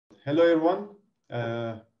Hello, everyone.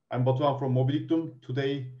 I'm Batuhan from Mobidictum.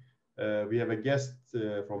 Today, we have a guest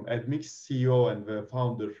from Admix, CEO and the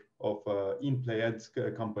founder of in-play ads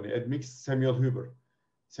company, Admix, Samuel Huber.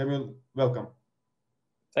 Samuel, welcome.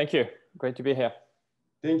 Thank you. Great to be here.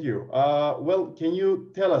 Thank you. Well, can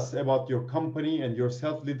you tell us about your company and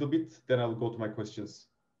yourself a little bit? Then I'll go to my questions.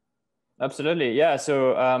 Absolutely. Yeah.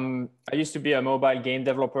 So I used to be a mobile game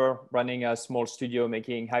developer running a small studio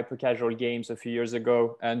making hyper-casual games a few years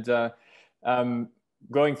ago. And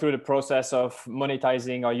going through the process of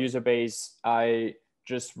monetizing our user base, I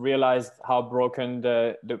just realized how broken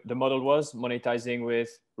the model was, monetizing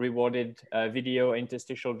with rewarded video,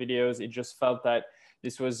 interstitial videos. It just felt that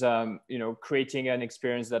this was creating an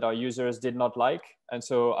experience that our users did not like. And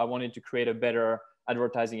so I wanted to create a better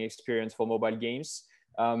advertising experience for mobile games.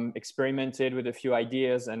 Experimented with a few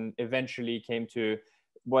ideas and eventually came to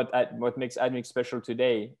what makes Admix special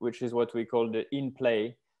today, which is what we call the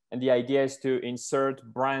in-play. And the idea is to insert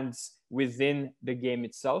brands within the game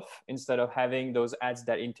itself instead of having those ads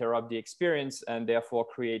that interrupt the experience and therefore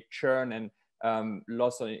create churn and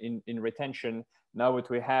loss in retention. Now what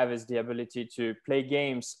we have is the ability to play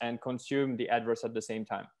games and consume the adverts at the same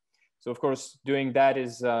time. So of course, doing that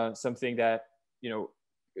is something that,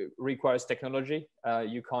 requires technology.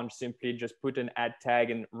 You can't simply just put an ad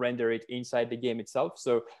tag and render it inside the game itself.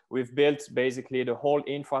 So we've built basically the whole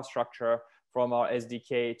infrastructure from our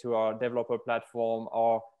SDK to our developer platform,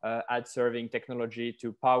 our ad serving technology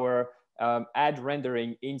to power ad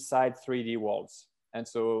rendering inside 3D worlds. And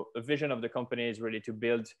so the vision of the company is really to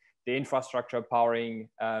build the infrastructure powering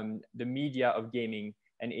the media of gaming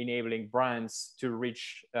and enabling brands to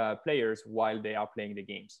reach players while they are playing the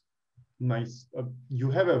games. Nice.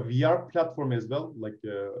 You have a VR platform as well, like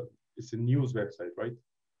it's a news website, right?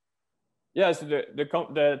 Yeah, so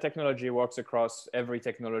the technology works across every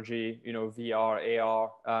technology, VR,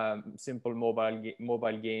 AR, simple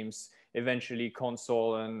mobile games, eventually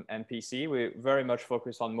console and PC. We very much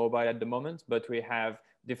focus on mobile at the moment, but we have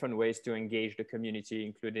different ways to engage the community,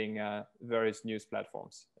 including various news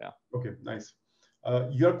platforms. Yeah. Okay, nice.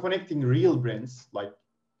 You're connecting real brands like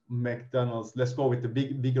McDonald's. Let's go with the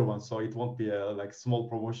bigger one, so it won't be a like small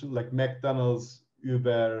promotion, like McDonald's,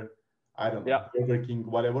 Uber, I don't know, Burger King,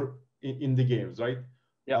 whatever, in the games, right?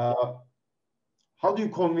 Yeah. How do you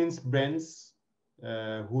convince brands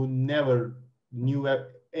who never knew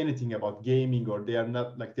anything about gaming, or they are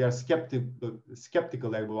not like they are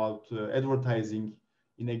skeptical about advertising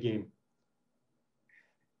in a game?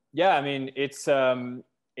 Yeah, I mean,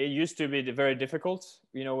 it used to be very difficult.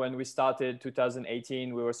 When we started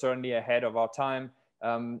 2018, we were certainly ahead of our time.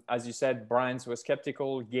 As you said, brands were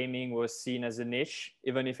skeptical. Gaming was seen as a niche.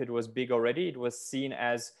 Even if it was big already, it was seen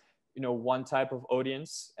as, one type of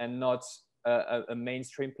audience and not a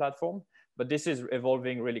mainstream platform. But this is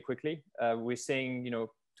evolving really quickly. We're seeing,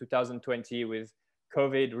 2020 with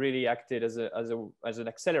COVID really acted as an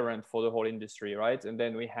accelerant for the whole industry, right? And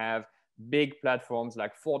then we have big platforms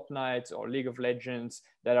like Fortnite or League of Legends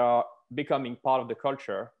that are becoming part of the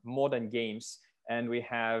culture more than games. And we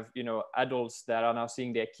have, adults that are now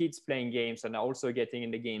seeing their kids playing games and are also getting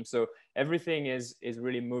in the game. So everything is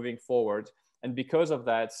really moving forward. And because of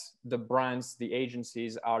that, the brands, the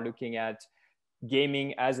agencies are looking at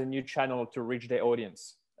gaming as a new channel to reach their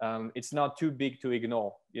audience. It's not too big to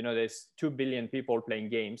ignore. There's 2 billion people playing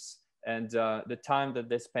games. And the time that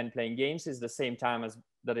they spend playing games is the same time as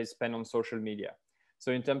that is spent on social media.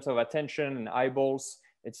 So in terms of attention and eyeballs,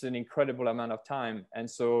 it's an incredible amount of time. And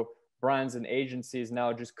so brands and agencies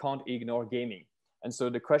now just can't ignore gaming. And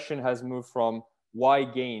so the question has moved from why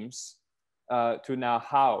games to now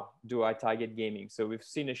how do I target gaming? So we've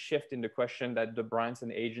seen a shift in the question that the brands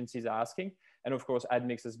and agencies are asking. And of course,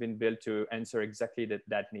 Admix has been built to answer exactly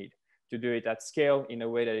that need, to do it at scale in a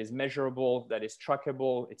way that is measurable, that is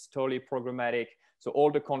trackable, it's totally programmatic. So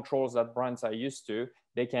all the controls that brands are used to,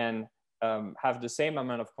 they can have the same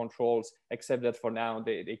amount of controls, except that for now,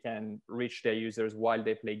 they can reach their users while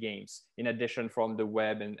they play games, in addition from the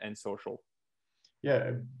web and social.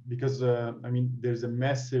 Yeah, because there's a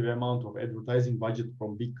massive amount of advertising budget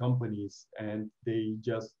from big companies, and they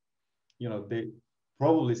just, they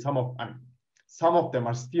probably some of them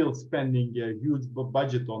are still spending a huge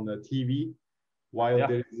budget on the TV, while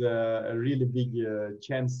there is a really big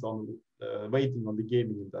chance on waiting on the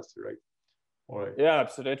gaming industry, right? All right. Yeah,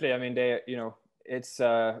 absolutely. I mean, it's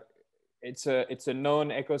a known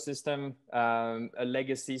ecosystem, a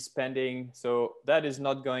legacy spending. So that is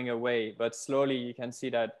not going away, but slowly you can see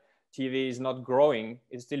that TV is not growing.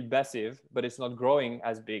 It's still massive, but it's not growing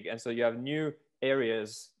as big. And so you have new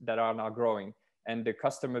areas that are now growing. and the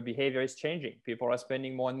customer behavior is changing. People are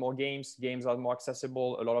spending more and more games. Games are more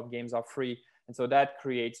accessible. A lot of games are free. And so that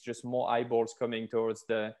creates just more eyeballs coming towards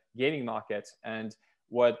the gaming market. And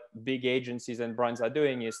what big agencies and brands are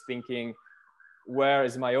doing is thinking, where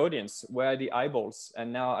is my audience? Where are the eyeballs?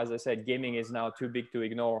 And now, as I said, gaming is now too big to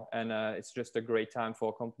ignore. And it's just a great time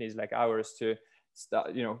for companies like ours to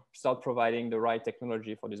start providing the right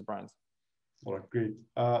technology for these brands. All right, great.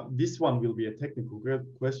 This one will be a technical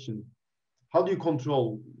question. How do you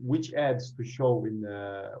control which ads to show in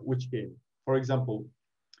which game? For example,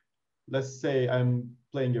 let's say I'm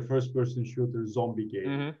playing a first-person shooter zombie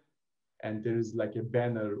game, and there is like a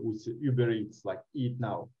banner with Uber Eats, like eat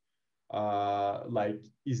now. Like,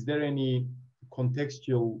 is there any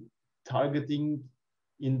contextual targeting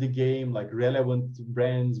in the game, like relevant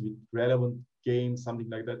brands with relevant games, something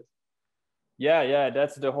like that? Yeah,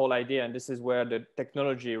 that's the whole idea. And this is where the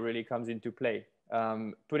technology really comes into play.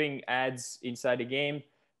 Putting ads inside a game,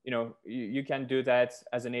 you can do that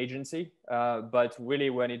as an agency, but really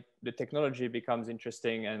when the technology becomes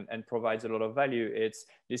interesting and provides a lot of value, it's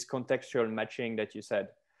this contextual matching that you said.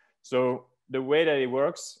 So the way that it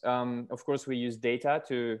works, of course, we use data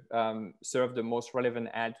to serve the most relevant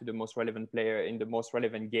ad to the most relevant player in the most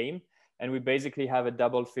relevant game. And we basically have a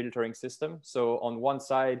double filtering system. So on one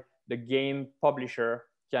side, the game publisher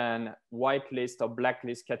can whitelist or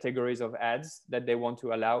blacklist categories of ads that they want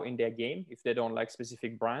to allow in their game. If they don't like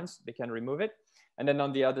specific brands, they can remove it. And then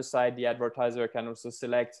on the other side, the advertiser can also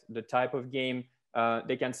select the type of game.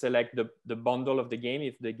 They can select the bundle of the game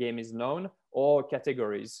if the game is known, or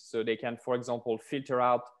categories. So they can, for example, filter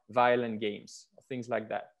out violent games, things like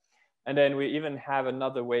that. And then we even have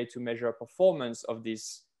another way to measure performance of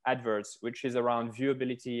these adverts, which is around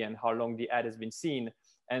viewability and how long the ad has been seen.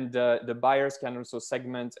 And the buyers can also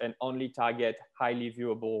segment and only target highly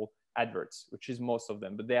viewable adverts, which is most of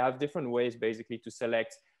them. But they have different ways basically to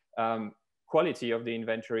select quality of the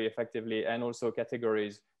inventory effectively, and also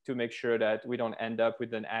categories, to make sure that we don't end up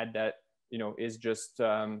with an ad that is just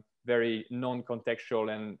very non-contextual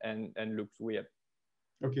and looks weird.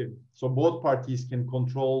 Okay, so both parties can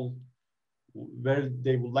control where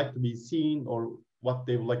they would like to be seen or what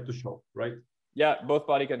they would like to show, right? Yeah, both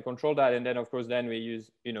parties can control that, and then of course we use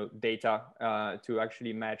data to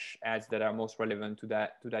actually match ads that are most relevant to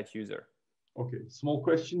that user. Okay, small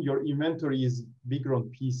question: your inventory is bigger on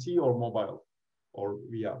PC or mobile, or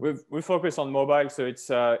VR? We focus on mobile, so it's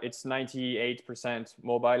 98%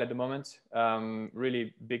 mobile at the moment.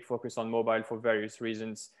 Really big focus on mobile for various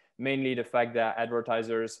reasons. Mainly the fact that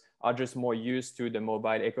advertisers are just more used to the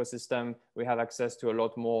mobile ecosystem. We have access to a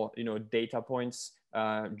lot more, data points,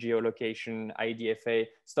 geolocation, IDFA,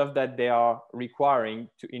 stuff that they are requiring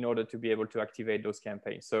in order to be able to activate those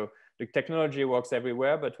campaigns. So the technology works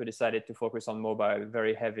everywhere, but we decided to focus on mobile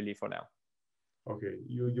very heavily for now. Okay,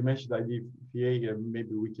 you mentioned IDFA.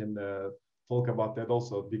 Maybe we can talk about that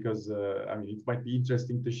also, because I mean, it might be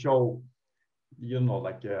interesting to show,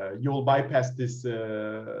 like you'll bypass this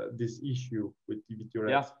issue with your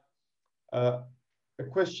ads. A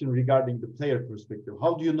question regarding the player perspective: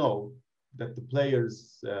 how do you know that the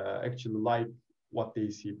players actually like what they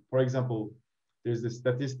see? For example, there's the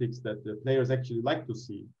statistics that the players actually like to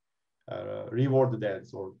see rewarded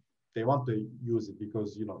ads, or they want to use it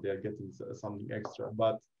because they are getting something extra.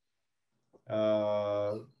 But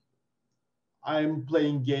I'm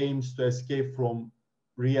playing games to escape from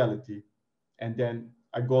reality, and then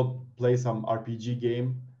I go play some RPG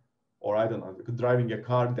game, or I don't know, driving a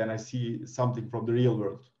car, then I see something from the real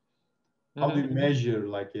world. How do you measure,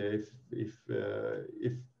 like, if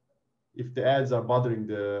the ads are bothering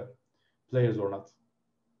the players or not?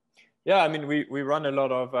 Yeah, I mean, we run a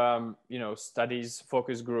lot of studies,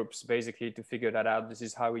 focus groups, basically to figure that out. This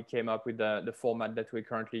is how we came up with the format that we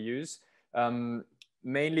currently use.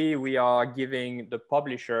 Mainly, we are giving the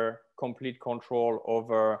publisher complete control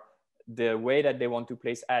over the way that they want to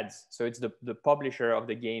place ads. So it's the publisher of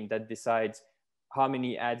the game that decides how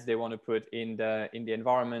many ads they want to put in the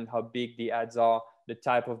environment, how big the ads are, the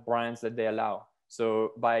type of brands that they allow.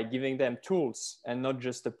 So by giving them tools and not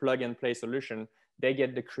just a plug and play solution, they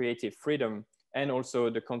get the creative freedom and also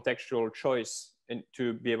the contextual choice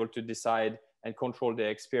to be able to decide and control their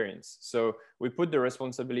experience. So we put the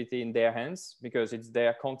responsibility in their hands because it's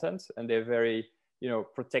their content and they're very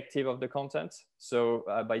protective of the content. So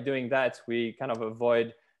by doing that, we kind of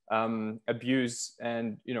avoid abuse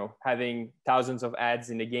and having thousands of ads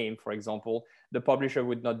in a game, for example. The publisher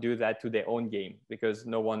would not do that to their own game because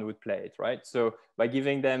no one would play it, right? So by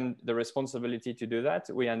giving them the responsibility to do that,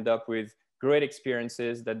 we end up with great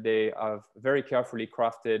experiences that they have very carefully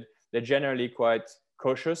crafted. They're generally quite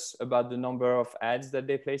cautious about the number of ads that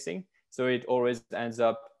they're placing. So it always ends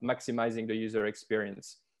up maximizing the user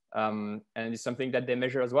experience. And it's something that they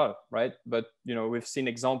measure as well, right? But we've seen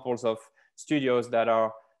examples of studios that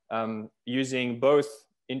are using both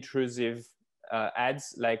intrusive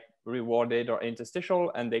ads like rewarded or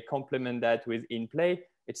interstitial, and they complement that with in-play.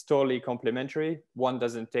 It's totally complementary. One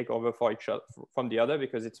doesn't take over for each other from the other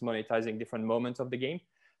because it's monetizing different moments of the game.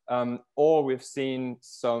 Or we've seen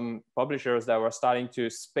some publishers that were starting to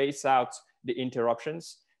space out the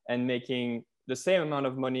interruptions and making the same amount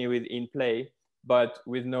of money with in-play, but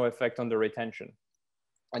with no effect on the retention.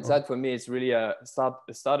 And so that for me, it's really a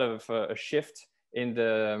start of a shift in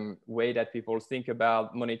the way that people think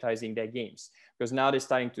about monetizing their games. Because now they're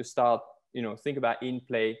starting to think about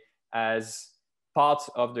in-play as part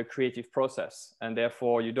of the creative process. And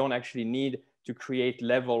therefore, you don't actually need to create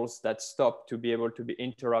levels that stop to be able to be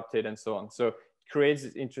interrupted and so on. So it creates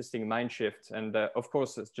this interesting mind shift. And of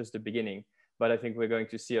course, it's just the beginning. But I think we're going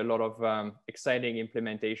to see a lot of exciting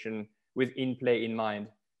implementation with in-play in mind,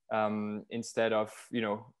 instead of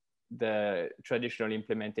the traditional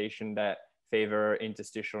implementation that favor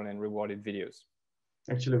interstitial and rewarded videos.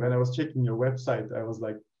 Actually, when I was checking your website, I was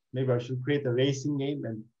like, maybe I should create a racing game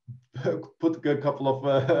and put a couple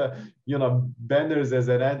of banners as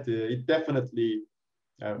an ad. It definitely,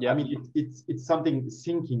 I mean, it's something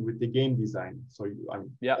syncing with the game design. So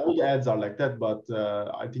all the ads are like that, but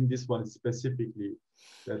I think this one is specifically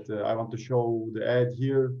that I want to show the ad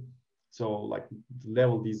here. So like the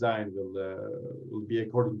level design will be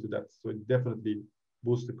according to that. So it definitely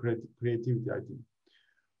boosts the creativity, I think.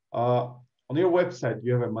 On your website,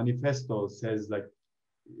 you have a manifesto that says like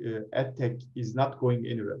EdTech is not going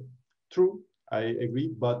anywhere. True, I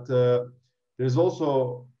agree, but there's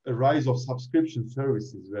also a rise of subscription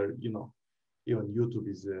services where even YouTube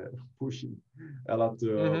is pushing a lot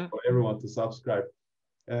for everyone to subscribe.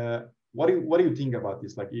 What do you think about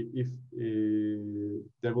this? Like, if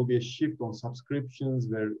there will be a shift on subscriptions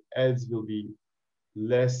where ads will be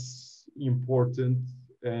less important,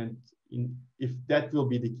 and if that will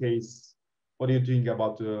be the case, what do you think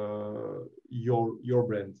about your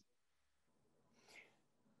brand?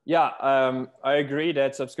 Yeah, I agree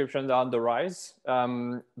that subscriptions are on the rise,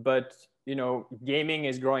 but gaming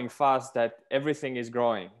is growing fast. That everything is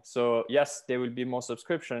growing. So yes, there will be more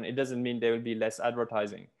subscription. It doesn't mean there will be less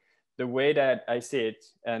advertising. The way that I see it,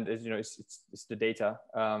 and it's the data.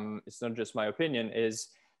 It's not just my opinion. Is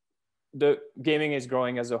the gaming is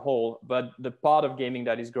growing as a whole, but the part of gaming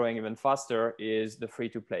that is growing even faster is the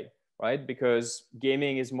free-to-play, right? Because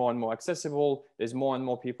gaming is more and more accessible. There's more and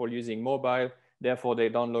more people using mobile. Therefore, they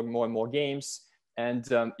download more and more games. And,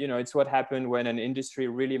 it's what happened when an industry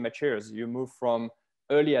really matures. You move from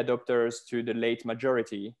early adopters to the late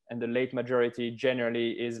majority. And the late majority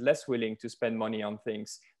generally is less willing to spend money on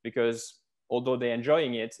things because although they're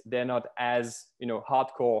enjoying it, they're not as,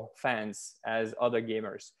 hardcore fans as other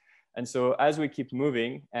gamers. And so as we keep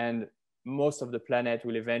moving and most of the planet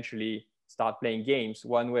will eventually start playing games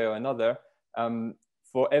one way or another,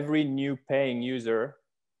 for every new paying user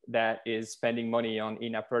that is spending money on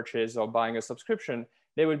in-app purchase or buying a subscription,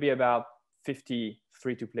 there will be about 50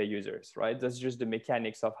 free-to-play users, right? That's just the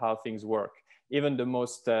mechanics of how things work. Even the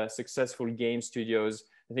most successful game studios,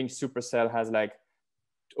 I think Supercell has like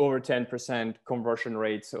over 10% conversion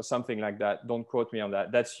rates or something like that. Don't quote me on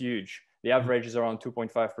that. That's huge. The average is around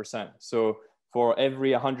 2.5%. So for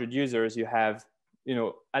every 100 users, you have,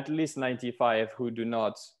 at least 95 who do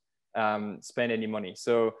not spend any money.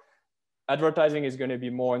 So advertising is going to be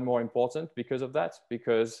more and more important because of that,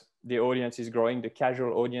 because the audience is growing, the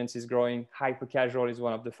casual audience is growing, hyper casual is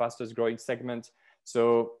one of the fastest growing segments.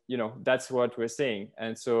 So, that's what we're seeing.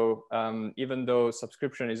 And so even though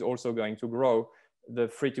subscription is also going to grow, the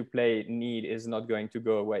free-to-play need is not going to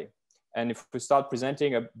go away. And if we start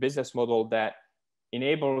presenting a business model that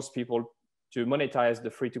enables people to monetize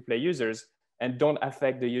the free-to-play users and don't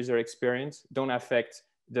affect the user experience, don't affect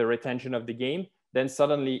the retention of the game, then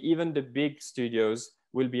suddenly even the big studios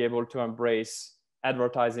will be able to embrace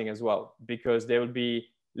advertising as well, because there will be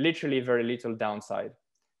literally very little downside.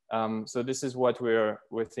 So this is what we're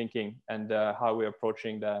thinking and how we're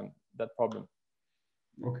approaching that problem.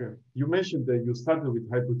 Okay, you mentioned that you started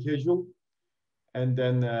with hypercasual and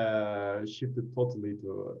then shifted totally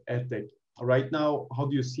to EdTech. Right now, how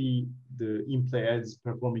do you see the in-play ads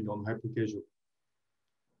performing on hypercasual?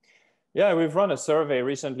 Yeah, we've run a survey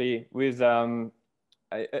recently with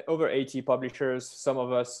over 80 publishers. Some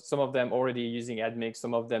of them already using Admix,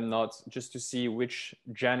 some of them not, just to see which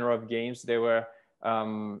genre of games they were,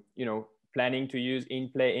 planning to use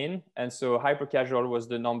in-play in. And so hyper-casual was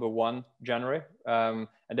the #1 genre. And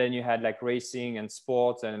then you had like racing and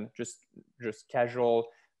sports and just casual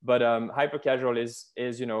But hyper casual is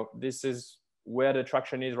this is where the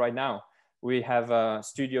traction is right now. We have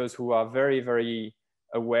studios who are very, very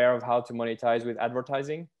aware of how to monetize with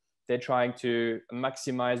advertising. They're trying to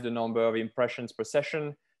maximize the number of impressions per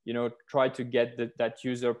session, try to get that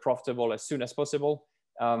user profitable as soon as possible.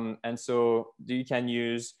 And so you can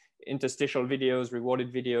use interstitial videos,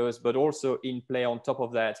 rewarded videos, but also in play on top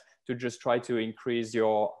of that to just try to increase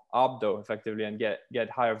your ARPDAU effectively and get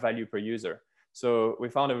higher value per user. So we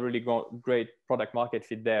found a really great product market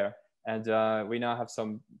fit there. And we now have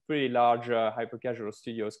some pretty large hyper-casual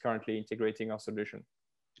studios currently integrating our solution.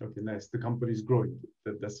 Okay, nice. The company is growing.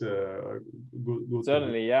 That's a good.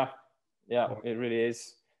 Certainly, yeah. Yeah, it really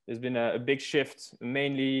is. There's been a big shift,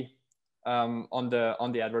 mainly on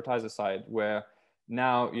the advertiser side, where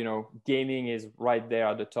now, gaming is right there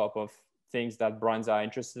at the top of things that brands are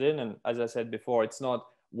interested in. And as I said before, it's not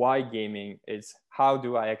why gaming, it's how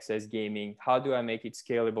do I access gaming? How do I make it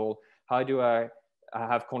scalable? How do I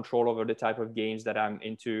have control over the type of games that I'm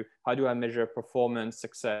into? How do I measure performance,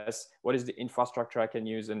 success? What is the infrastructure I can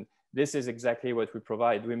use? And this is exactly what we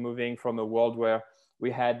provide. We're moving from a world where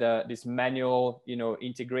we had this manual,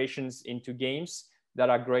 integrations into games that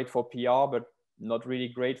are great for PR, but not really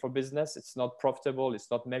great for business. It's not profitable. It's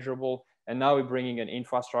not measurable. And now we're bringing an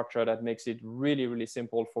infrastructure that makes it really, really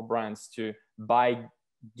simple for brands to buy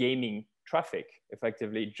gaming traffic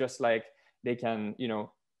effectively, just like they can,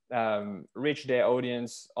 reach their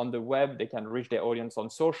audience on the web, they can reach their audience on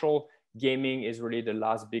social. Gaming is really the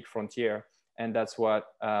last big frontier. And that's what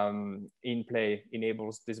in-play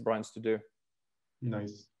enables these brands to do.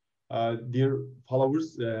 Nice. Dear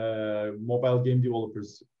followers, mobile game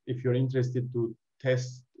developers, if you're interested to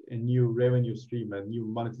test a new revenue stream, a new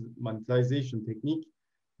monetization technique,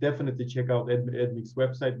 definitely check out Admix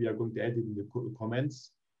website. We are going to add it in the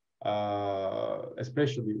comments,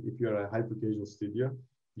 especially if you're a hyper-casual studio.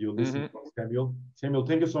 You listen to Samuel. Samuel,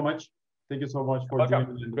 thank you so much. Thank you so much for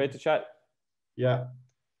joining. Great to chat. Yeah.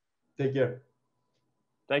 Take care.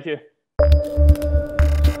 Thank you.